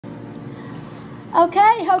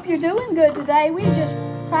Okay, hope you're doing good today. We just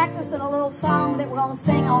practiced a little song that we're going to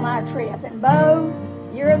sing on our trip. And Bo,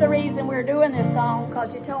 you're the reason we're doing this song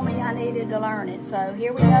because you told me I needed to learn it. So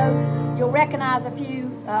here we go. You'll recognize a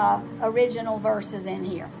few original verses in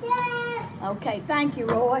here. Yeah. Okay, thank you,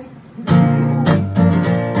 Royce.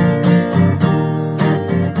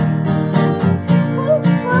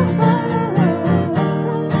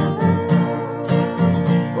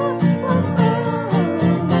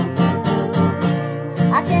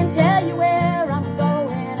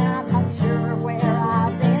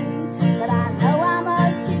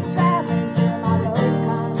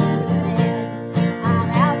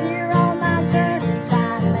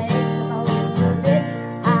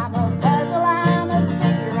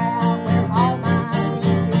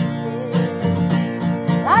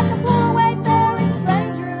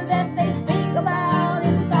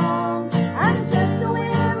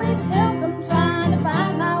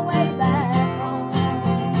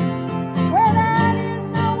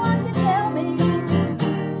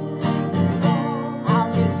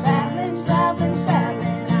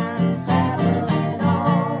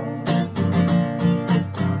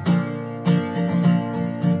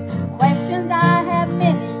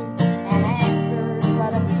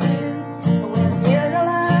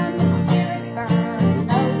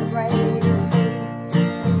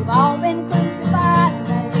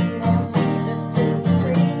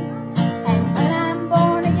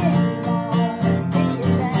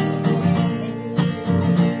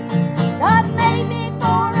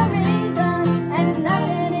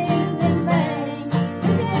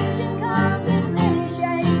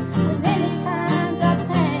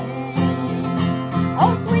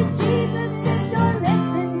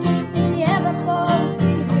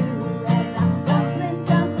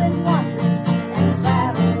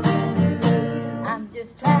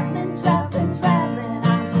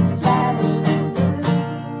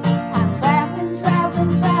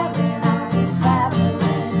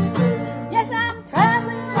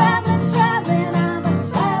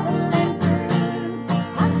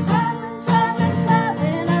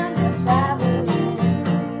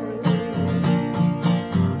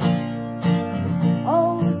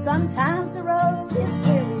 Sometimes the road is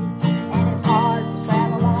weary and it's hard to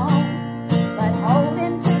travel on, but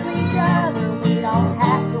holding to each other we don't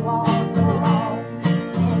have to walk alone.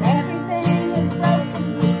 When everything is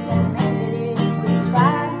broken, we can mend it if we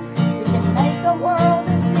try. We can make the world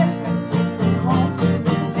a difference if we want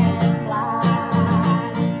to and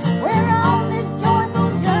fly. We're on this joyful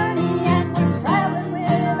journey and we're traveling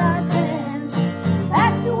with our friends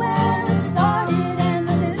back to where it started and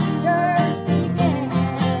the new church began.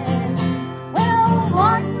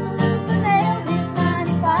 Martin Luther nailed his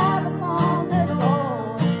 95 upon the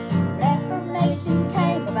door. Reformation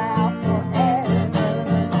came about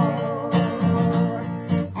forevermore.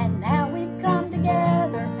 And now we've come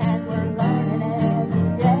together and we're learning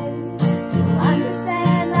every day to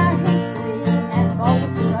understand our history and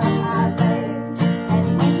bolster up our faith.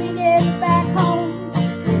 And when we get back home,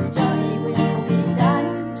 this journey will be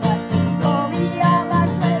done. But the story of our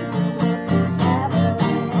Savior will be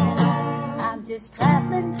traveling on. I'm just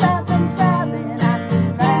traveling, traveling, traveling, I'm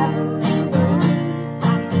just traveling.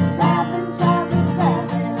 I'm just traveling, traveling,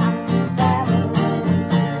 traveling, I'm just traveling.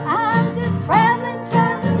 I'm just traveling,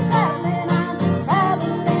 traveling, traveling, I'm just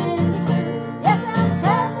traveling. Yes, I'm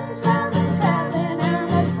traveling, traveling, traveling,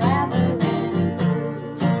 I'm a traveling.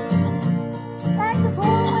 Like the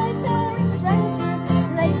poor wayfaring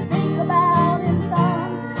stranger they speak about in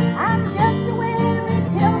song, I'm just a weary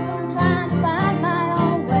pilgrim trying to find my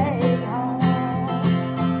own way home.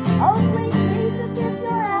 Oh, sweet Jesus, if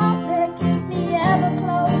you're out there, keep me ever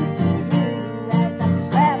close to you. As I'm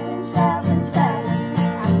traveling, traveling, traveling,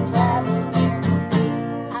 I'm traveling.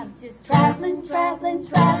 I'm just traveling, traveling,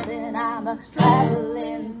 traveling, I'm a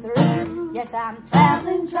traveling through. Yes, I'm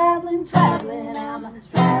traveling, traveling, traveling, I'm a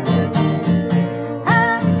traveling.